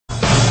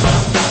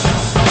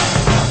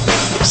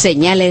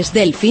Señales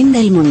del fin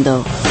del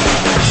mundo.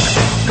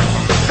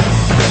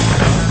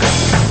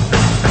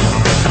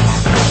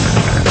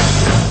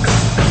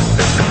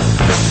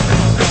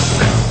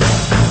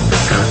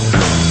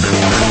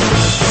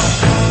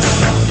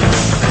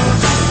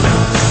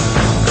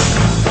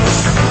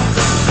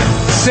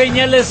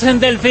 Señales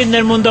del fin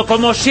del mundo,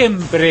 como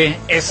siempre.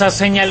 Esas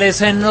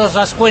señales nos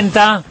las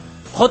cuenta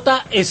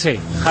JS,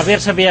 Javier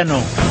Sevillano.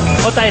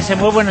 JS,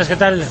 muy buenas, ¿qué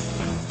tal?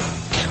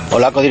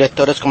 Hola,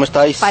 codirectores, ¿cómo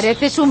estáis?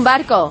 Pareces un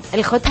barco,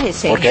 el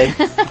JS. Ok,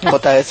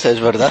 JS, es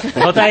verdad.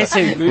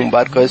 JS. Un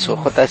barco, eso,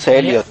 JS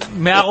Elliot.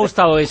 Me ha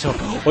gustado eso.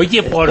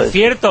 Oye, por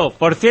cierto,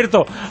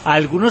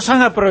 algunos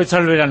han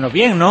aprovechado el verano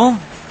bien, ¿no?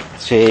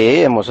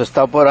 Sí, hemos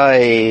estado por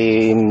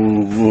ahí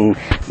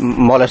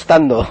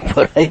molestando,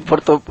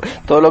 por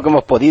todo lo que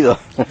hemos podido.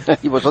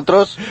 ¿Y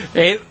vosotros?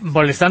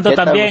 Molestando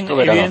también,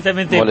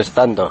 evidentemente.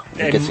 Molestando,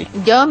 que sí.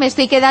 Yo me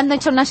estoy quedando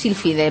hecho una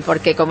sílfide,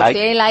 porque como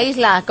estoy en la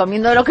isla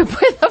comiendo lo que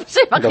puedo, pues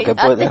imagínate. Lo que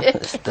pueda.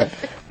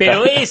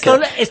 Pero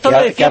esto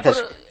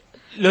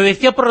lo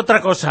decía por otra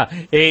cosa,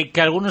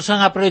 que algunos han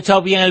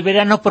aprovechado bien el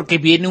verano porque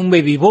viene un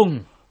baby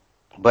boom.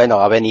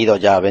 Bueno, ha venido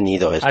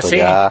esto. ¿Ah, sí?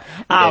 Ya.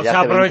 O sea,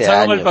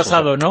 aprovecharon el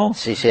pasado, ¿no?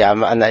 Sí,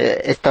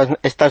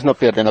 estas no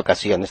pierden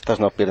ocasión,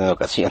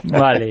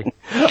 Vale.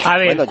 A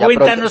ver, bueno, ya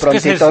cuéntanos qué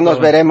es esto. Prontito nos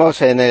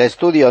veremos en el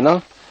estudio,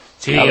 ¿no?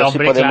 Sí, a ver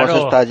hombre, si podemos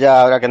claro. estar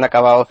ya, ahora que han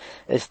acabado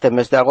este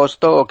mes de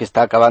agosto, o que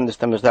está acabando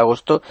este mes de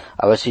agosto,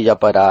 a ver si ya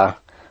para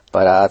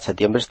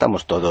septiembre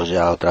estamos todos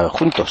ya otra vez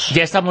juntos.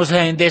 Ya estamos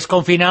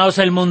desconfinados,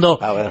 el mundo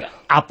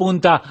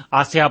apunta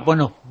hacia,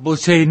 bueno,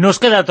 pues nos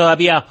queda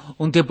todavía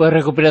un tiempo de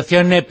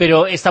recuperación,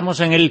 pero estamos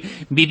en el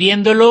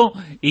viviéndolo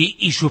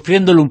y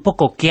sufriéndolo un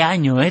poco. ¿Qué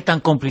año,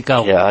 tan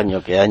complicado? ¿Qué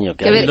año?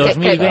 El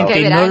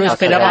 2020 no lo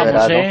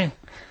esperábamos,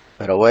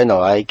 Pero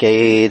bueno, hay que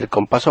ir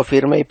con paso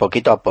firme y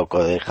poquito a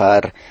poco,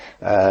 dejar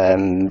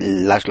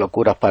las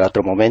locuras para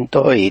otro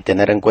momento y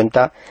tener en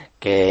cuenta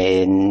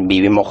que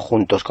vivimos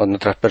juntos con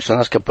otras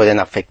personas que pueden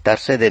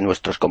afectarse de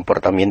nuestros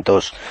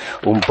comportamientos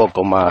un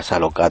poco más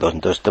alocados.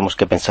 Entonces tenemos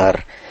que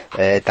pensar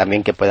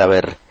también que puede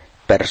haber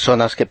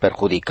personas que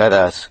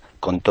perjudicadas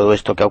con todo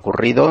esto que ha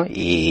ocurrido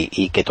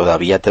y que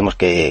todavía tenemos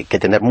que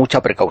tener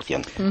mucha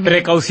precaución.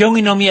 Precaución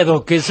y no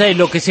miedo, que es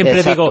lo que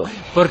siempre digo,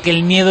 porque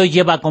el miedo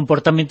lleva a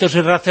comportamientos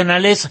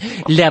irracionales,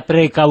 la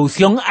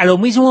precaución a lo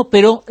mismo,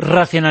 pero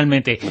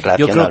racionalmente.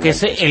 Yo creo que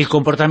es el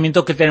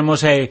comportamiento que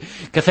tenemos que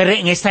hacer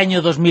en este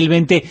año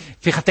 2020.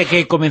 Fíjate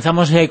que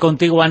comenzamos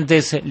contigo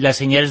antes las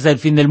señales del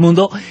fin del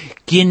mundo.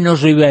 ¿Quién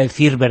nos lo iba a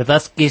decir,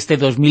 verdad, que este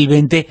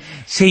 2020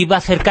 se iba a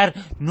acercar,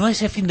 no a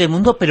ese fin del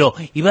mundo, pero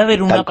iba a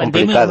haber una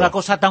pandemia, una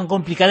cosa tan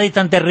complicada y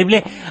tan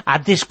terrible, ha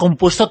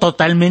descompuesto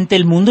totalmente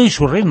el mundo y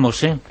sus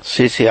ritmos,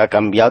 Sí, ha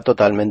cambiado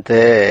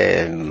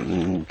totalmente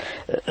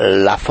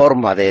la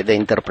forma de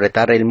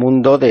interpretar el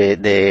mundo,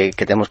 de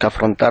que tenemos que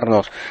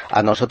afrontarnos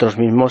a nosotros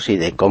mismos y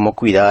de cómo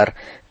cuidar,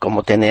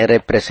 cómo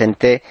tener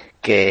presente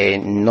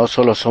que no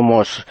solo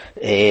somos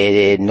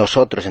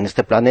nosotros en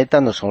este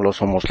planeta, no solo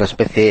somos la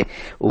especie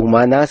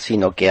humana,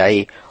 sino que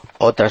hay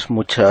otras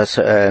muchas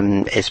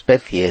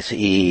especies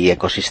y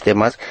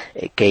ecosistemas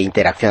que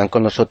interaccionan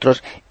con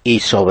nosotros y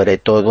sobre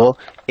todo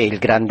el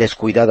gran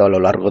descuidado a lo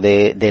largo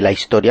de la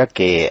historia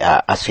que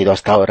ha sido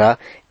hasta ahora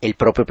el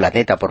propio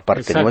planeta por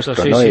parte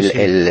nuestro, ¿no?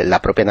 La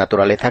propia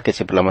naturaleza, que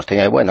siempre lo hemos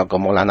tenido, bueno,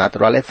 como la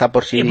naturaleza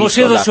por sí hemos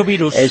sido su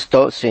virus.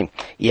 Esto, sí,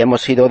 y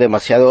hemos sido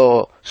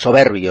demasiado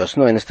soberbios,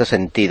 ¿no?, en este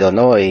sentido,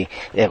 ¿no?, y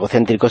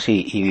egocéntricos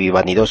y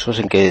vanidosos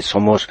en que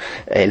somos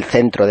el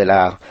centro de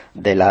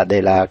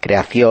la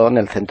creación,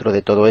 el centro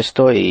de todo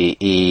esto,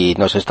 y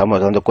nos estamos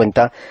dando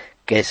cuenta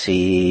que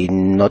si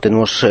no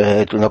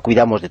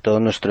cuidamos de todo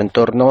nuestro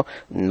entorno,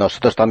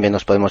 nosotros también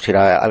nos podemos ir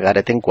al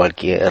garete en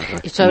cualquier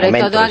momento. Y sobre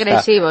todo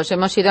agresivos,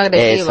 hemos sido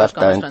agresivos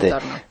con nuestro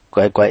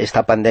entorno.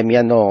 Esta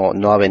pandemia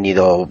no ha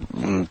venido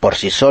por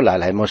sí sola,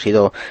 la hemos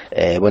ido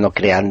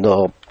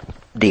creando,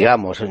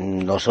 digamos,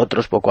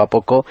 nosotros poco a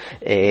poco,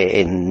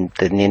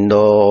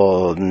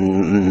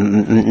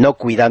 no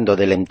cuidando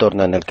del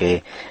entorno en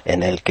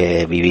el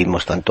que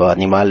vivimos, tanto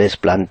animales,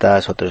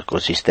 plantas, otros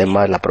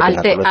ecosistemas, la propia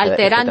naturaleza,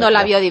 alterando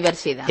la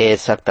biodiversidad.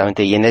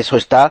 Exactamente, y en eso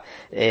está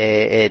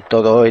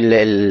todo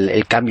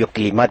el cambio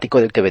climático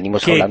del que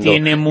venimos hablando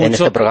en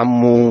este programa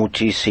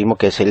muchísimo,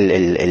 que es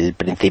el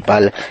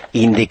principal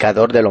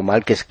indicador de lo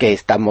mal que es que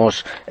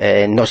estamos,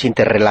 nos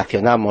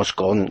interrelacionamos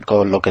con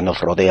lo que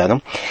nos rodea,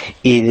 ¿no?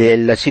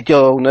 Y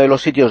uno de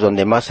los sitios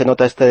donde más se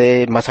nota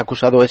más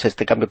acusado es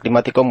este cambio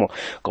climático,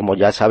 como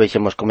ya sabéis y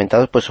hemos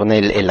comentado, pues son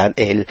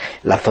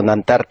la zona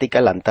antártica,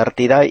 la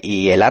Antártida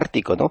y el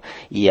Ártico, ¿no?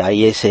 Y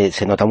ahí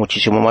se nota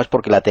muchísimo más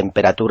porque la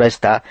temperatura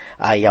está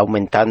ahí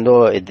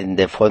aumentando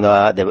de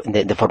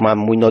forma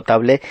muy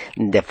notable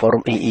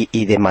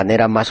y de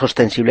manera más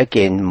ostensible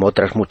que en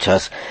otras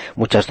muchas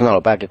zonas. Lo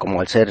que pasa que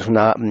como al ser es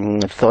una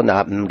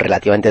zona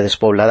relativamente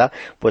despoblada,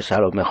 pues a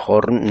lo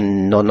mejor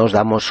no nos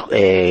damos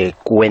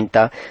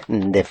cuenta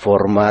de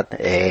forma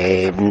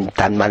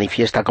tan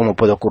manifiesta como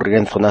puede ocurrir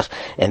en zonas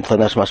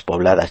más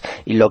pobladas.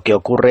 Y lo que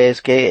ocurre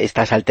es que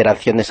estas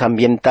alteraciones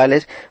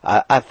ambientales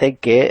hacen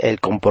que el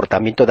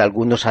comportamiento de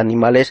algunos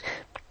animales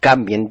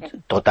cambien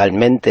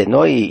totalmente,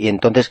 ¿no? Y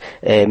entonces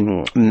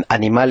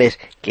animales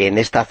que en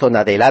esta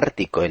zona del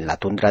Ártico, en la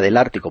tundra del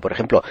Ártico, por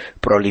ejemplo,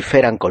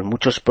 proliferan con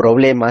muchos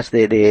problemas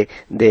de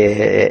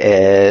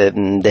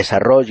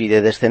desarrollo y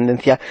de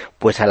descendencia,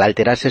 pues al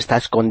alterarse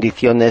estas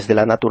condiciones de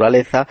la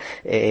naturaleza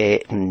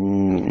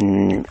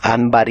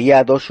han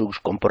variado sus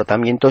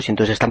comportamientos y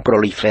entonces están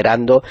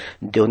proliferando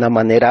de una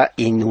manera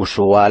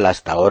inusual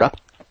hasta ahora.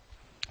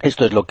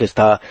 Esto es lo que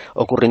está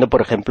ocurriendo,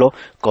 por ejemplo,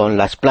 con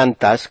las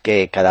plantas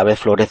que cada vez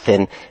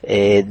florecen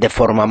de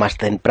forma más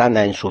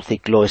temprana en su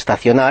ciclo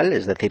estacional,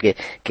 es decir,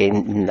 que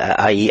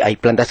hay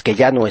plantas que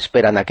ya no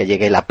esperan a que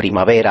llegue la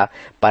primavera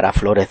para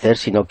florecer,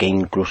 sino que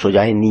incluso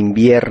ya en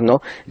invierno,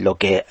 lo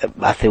que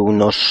hace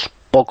unos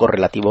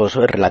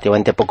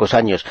relativamente pocos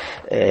años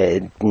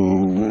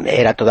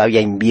era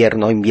todavía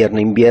invierno,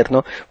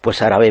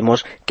 pues ahora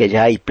vemos que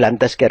ya hay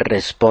plantas que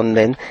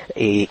responden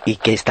y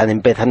que están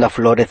empezando a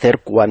florecer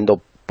cuando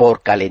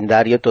por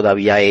calendario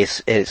todavía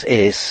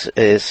estamos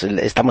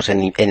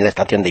en la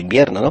estación de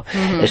invierno, ¿no?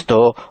 Uh-huh.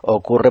 Esto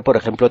ocurre, por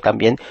ejemplo,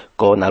 también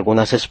con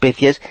algunas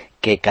especies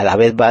que cada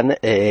vez van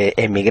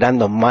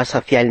emigrando más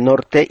hacia el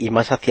norte y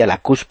más hacia la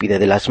cúspide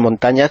de las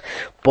montañas,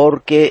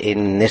 porque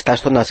en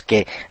estas zonas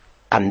que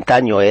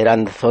antaño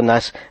eran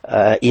zonas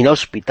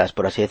inhóspitas,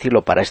 por así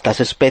decirlo, para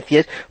estas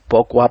especies,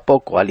 poco a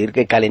poco, al ir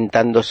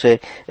calentándose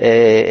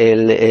el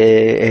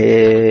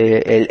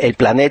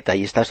planeta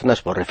y estas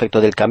zonas por efecto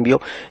del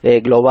cambio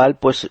global,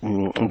 pues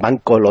van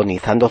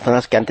colonizando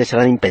zonas que antes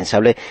eran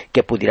impensable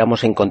que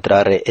pudiéramos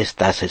encontrar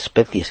estas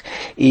especies.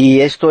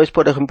 Y esto es,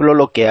 por ejemplo,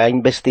 lo que ha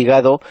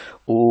investigado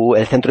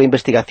el Centro de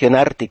Investigación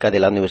Ártica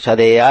de la Universidad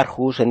de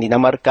Aarhus en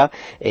Dinamarca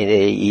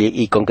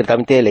y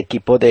concretamente el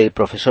equipo del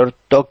profesor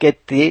Toke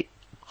T.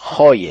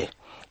 Hoye,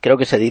 creo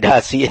que se dirá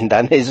así en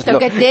danés, ¿no?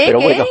 Pero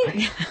bueno,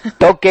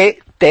 Toke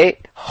T.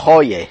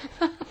 Hoye.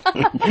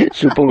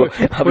 Supongo,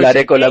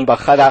 hablaré con la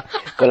embajada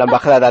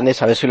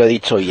danesa a ver si lo he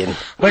dicho bien.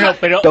 Bueno,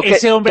 pero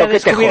ese hombre ha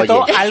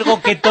descubierto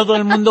algo que todo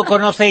el mundo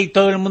conoce y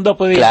todo el mundo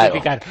puede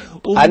identificar.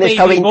 Han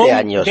estado 20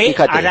 años, de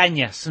fíjate.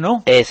 Arañas,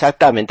 ¿no?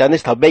 Exactamente, han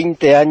estado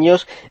 20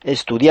 años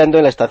estudiando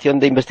en la estación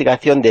de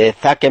investigación de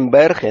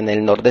Zackenberg, en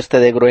el nordeste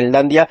de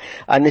Groenlandia.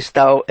 Han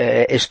estado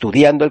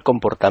estudiando el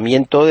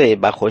comportamiento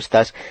bajo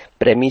estas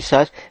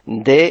premisas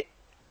de...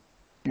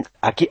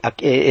 Aquí,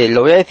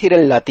 lo voy a decir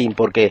en latín,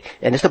 porque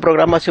en este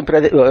programa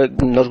siempre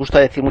nos gusta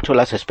decir mucho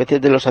las especies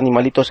de los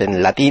animalitos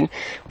en latín,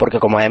 porque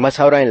como además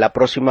ahora en la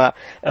próxima...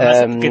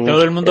 que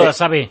todo el mundo la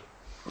sabe.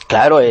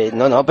 Claro,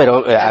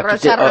 pero...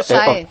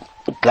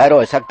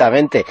 claro,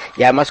 exactamente.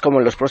 Y además como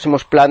en los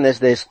próximos planes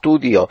de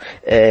estudio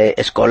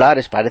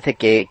escolares parece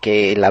que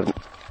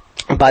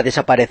va a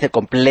desaparecer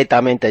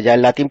completamente ya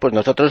el latín, pues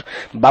nosotros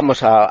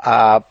vamos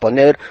a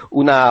poner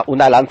una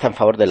lanza en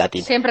favor del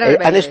latín.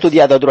 Han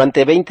estudiado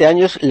durante 20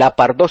 años la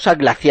Pardosa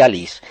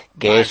glacialis,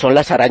 que son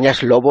las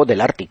arañas lobo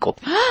del Ártico.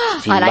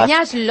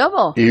 ¿Arañas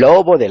lobo?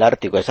 Lobo del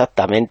Ártico,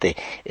 exactamente.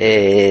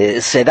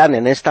 Se dan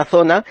en esta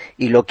zona,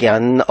 y lo que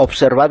han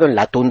observado en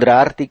la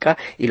tundra ártica,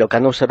 y lo que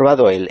han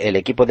observado el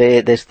equipo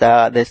de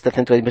este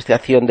centro de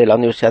investigación de la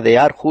Universidad de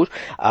Aarhus,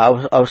 ha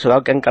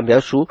observado que han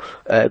cambiado su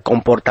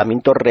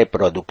comportamiento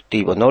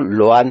reproductivo, ¿no?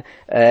 Lo han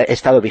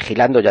estado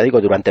vigilando, ya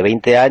digo, durante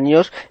 20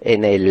 años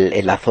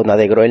en la zona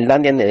de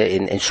Groenlandia,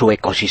 en su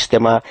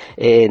ecosistema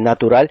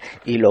natural,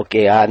 y lo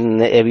que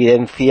han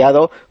evidenciado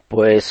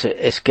pues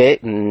es que,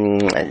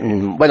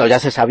 bueno, ya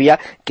se sabía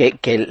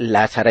que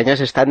las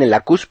arañas están en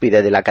la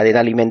cúspide de la cadena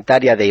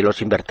alimentaria de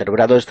los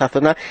invertebrados de esta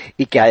zona,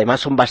 y que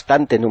además son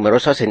bastante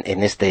numerosas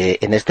en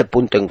este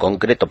punto en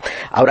concreto.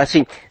 Ahora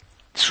sí,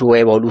 su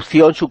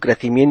evolución, su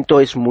crecimiento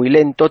es muy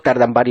lento,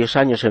 tardan varios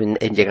años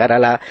en llegar a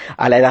la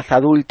edad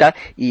adulta,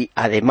 y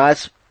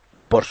además,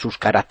 por sus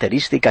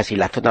características y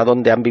la zona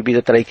donde han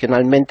vivido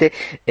tradicionalmente,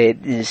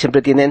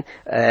 siempre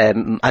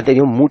han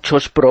tenido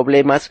muchos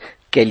problemas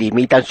que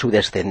limitan su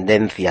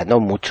descendencia, ¿no?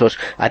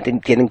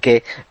 Tienen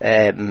que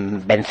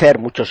vencer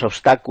muchos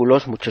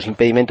obstáculos, muchos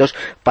impedimentos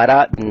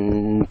para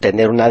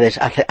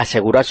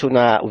asegurarse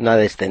una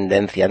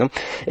descendencia, ¿no?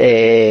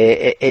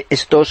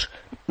 Estos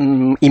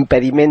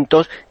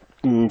impedimentos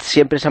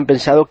siempre se han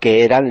pensado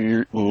que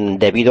eran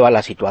debido a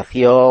la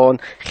situación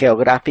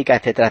geográfica,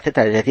 etcétera,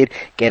 etcétera, es decir,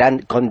 que eran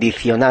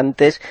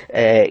condicionantes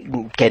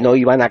que no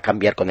iban a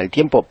cambiar con el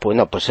tiempo.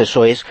 Bueno, pues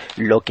eso es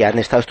lo que han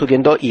estado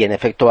estudiando, y en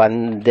efecto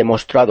han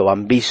demostrado,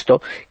 han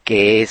visto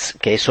que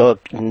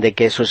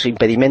esos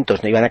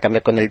impedimentos no iban a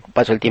cambiar con el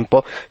paso del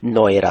tiempo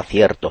no era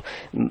cierto.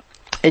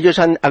 Ellos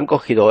han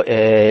cogido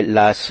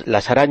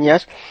las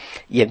arañas,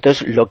 y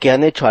entonces lo que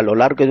han hecho a lo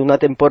largo de una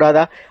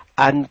temporada,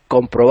 han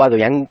comprobado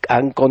y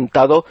han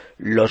contado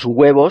los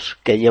huevos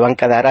que llevan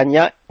cada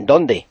araña.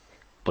 ¿Dónde?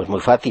 Pues muy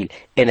fácil,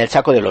 en el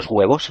saco de los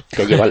huevos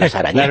que llevan las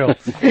arañas.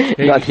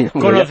 Claro,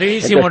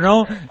 conocidísimo,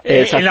 ¿no?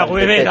 En la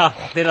huevera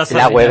de las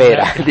arañas. La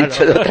huevera,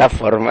 dicho de otra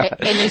forma.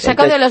 En el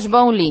saco de los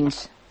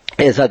bowlings.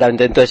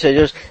 Exactamente, entonces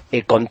ellos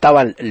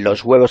contaban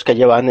los huevos que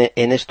llevaban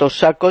en estos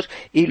sacos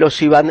y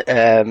los iban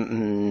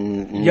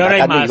y ahora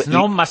hay más,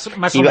 ¿no? Más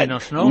o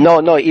menos,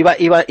 ¿no? No,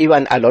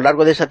 iban a lo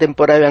largo de esa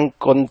temporada, iban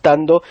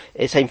contando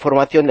esa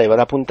información, la iban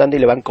apuntando y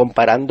le iban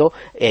comparando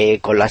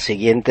con las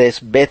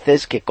siguientes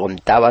veces que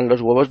contaban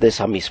los huevos de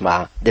esas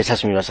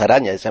mismas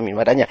arañas, de esa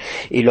misma araña.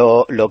 Y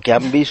lo que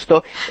han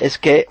visto es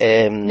que...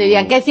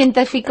 dirían que hay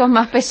científicos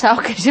más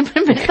pesados que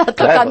siempre me están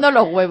tocando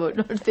los huevos,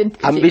 ¿no?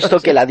 Han visto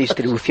que la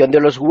distribución de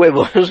los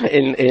huevos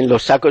en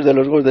los sacos de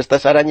los huevos de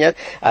estas arañas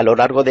a lo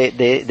largo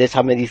de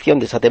esa medición,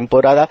 de esa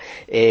temporada,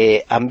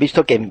 han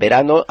visto que en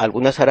verano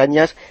algunas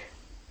arañas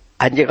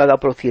han llegado a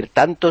producir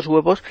tantos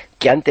huevos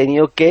que han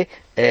tenido que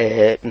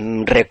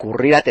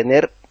recurrir a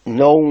tener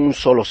no un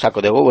solo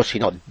saco de huevos,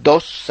 sino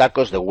 2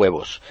 sacos de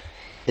huevos.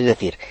 Es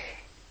decir,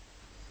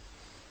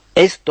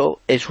 esto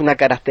es una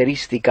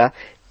característica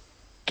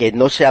que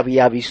no se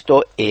había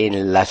visto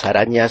en las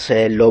arañas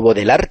lobo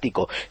del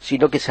Ártico,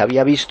 sino que se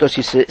había visto,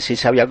 si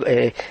se había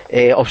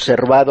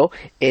observado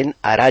en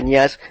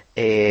arañas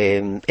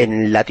en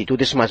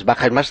latitudes más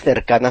bajas, más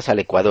cercanas al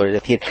Ecuador, es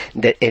decir,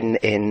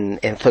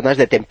 en zonas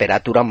de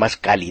temperatura más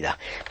cálida,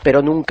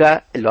 pero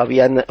nunca lo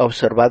habían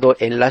observado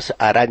en las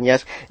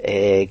arañas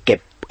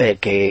que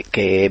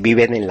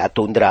viven en la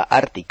tundra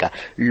ártica,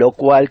 lo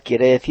cual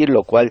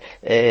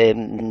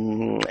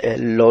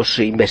los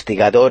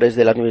investigadores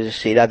de la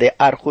Universidad de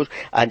Aarhus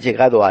han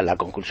llegado a la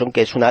conclusión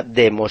que es una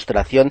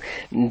demostración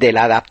de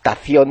la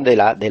adaptación, de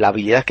la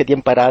habilidad que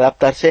tienen para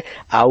adaptarse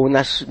a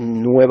unas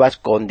nuevas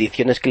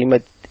condiciones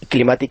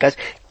climáticas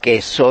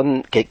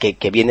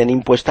que vienen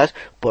impuestas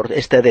por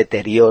este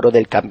deterioro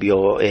del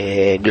cambio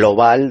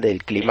global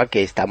del clima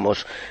que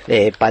estamos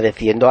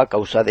padeciendo a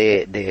causa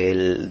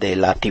de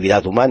la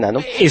actividad humana,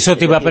 ¿no? Eso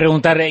te iba a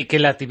preguntar, que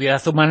la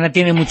actividad humana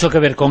tiene mucho que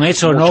ver con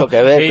eso, ¿no? Mucho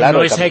que ver, claro.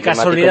 No es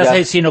casualidad,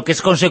 sino que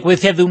es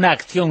consecuencia de una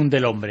acción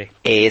del hombre.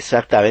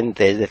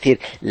 Exactamente, es decir,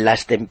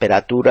 las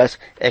temperaturas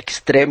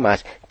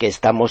extremas que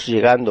estamos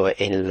llegando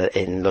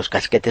en los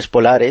casquetes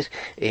polares,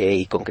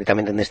 y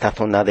concretamente en esta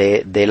zona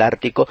del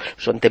Ártico,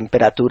 son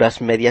temperaturas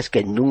medias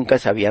que nunca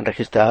se habían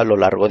registrado a lo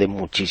largo de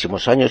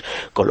muchísimos años,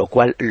 con lo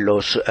cual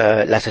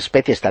las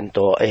especies,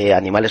 tanto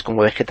animales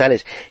como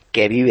vegetales,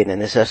 que viven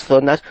en esas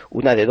zonas,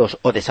 una de dos,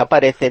 o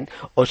desaparecen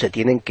o se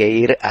tienen que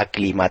ir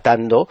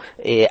aclimatando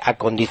a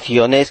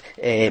condiciones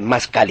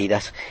más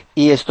cálidas.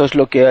 Y esto es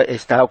lo que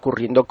está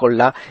ocurriendo con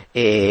la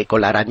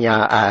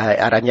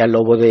araña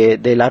lobo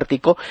del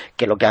Ártico,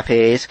 que lo que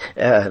hace es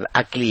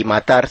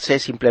aclimatarse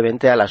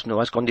simplemente a las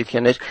nuevas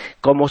condiciones,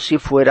 como si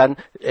fueran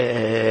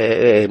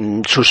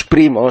sus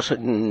primos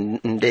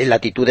de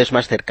latitudes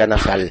más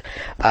cercanas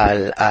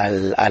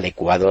al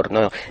Ecuador,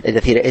 ¿no? Es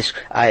decir, es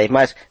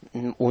además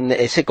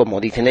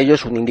como dicen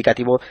ellos, un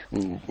indicativo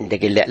de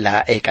que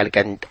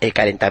el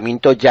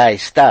calentamiento ya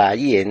está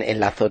allí en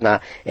la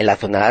zona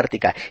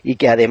ártica, y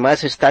que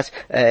además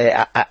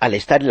al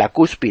estar en la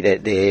cúspide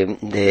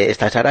de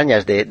estas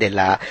arañas, de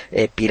la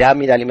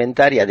pirámide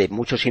alimentaria de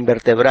muchos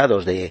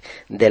invertebrados de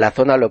la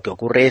zona, lo que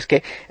ocurre es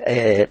que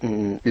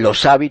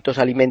los hábitos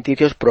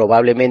alimenticios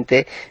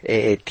probablemente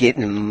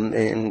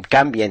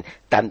cambien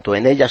tanto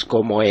en ellas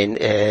como en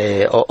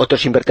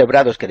otros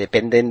invertebrados que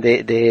dependen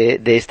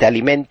de este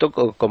alimento,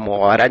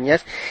 como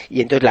arañas, y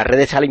entonces las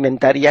redes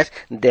alimentarias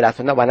de la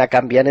zona van a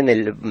cambiar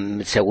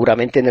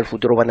seguramente en el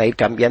futuro van a ir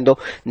cambiando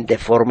de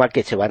forma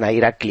que se van a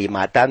ir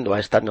aclimatando a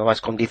estas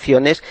nuevas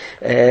condiciones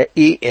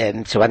y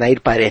se van a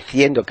ir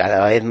pareciendo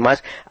cada vez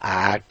más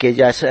a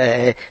aquellas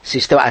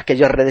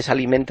redes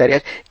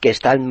alimentarias que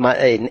están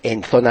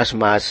en zonas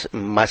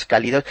más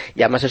cálidas,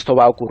 y además esto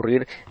va a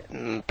ocurrir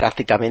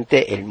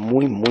prácticamente en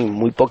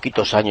muy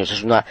poquitos años.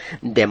 Es una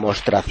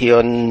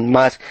demostración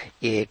más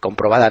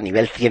comprobada a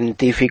nivel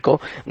científico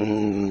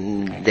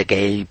de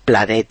que el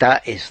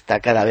planeta está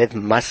cada vez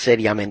más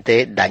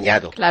seriamente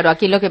dañado. Claro,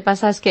 aquí lo que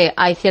pasa es que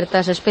hay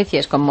ciertas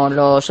especies como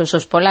los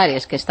osos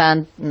polares que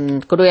están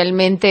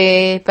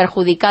cruelmente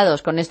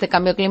perjudicados con este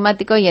cambio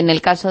climático, y en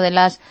el caso de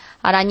las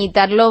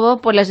arañitas lobo,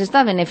 pues les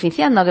está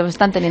beneficiando, que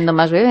están teniendo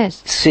más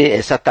bebés. Sí,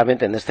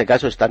 exactamente, en este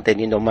caso están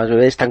teniendo más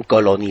bebés, están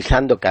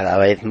colonizando cada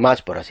vez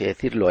más, por así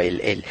decirlo,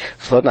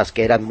 zonas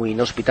que eran muy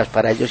inhóspitas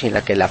para ellos y en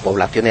las que la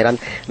población eran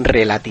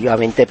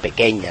relativamente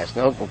pequeñas,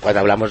 ¿no?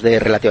 Cuando hablamos de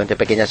relativamente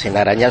pequeñas en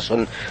arañas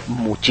son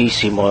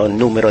muchísimo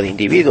número de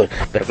individuos,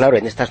 pero claro,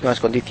 en estas nuevas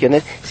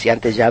condiciones, si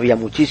antes ya había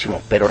muchísimo,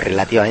 pero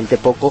relativamente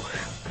poco,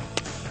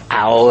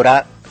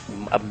 ahora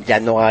ya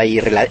no hay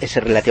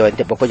ese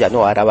relativamente poco, ya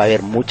no, ahora va a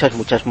haber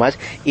muchas más,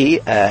 y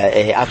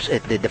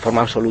de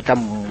forma absoluta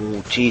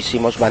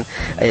muchísimos van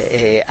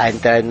a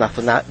entrar en una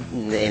zona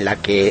en la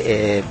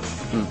que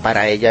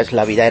para ellas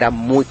la vida era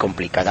muy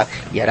complicada,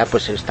 y ahora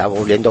pues se está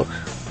volviendo,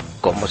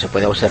 como se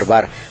puede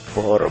observar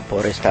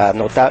por esta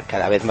nota,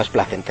 cada vez más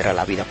placentera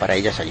la vida para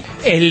ellas allí.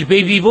 El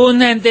baby boom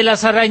de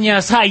las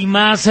arañas, hay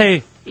más,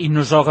 y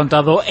nos lo ha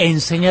contado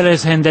en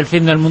Señales del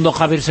Fin del Mundo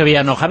Javier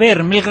Sevillano.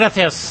 Javier, mil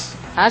gracias.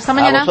 Hasta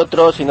mañana. A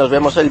vosotros, y nos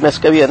vemos el mes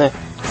que viene.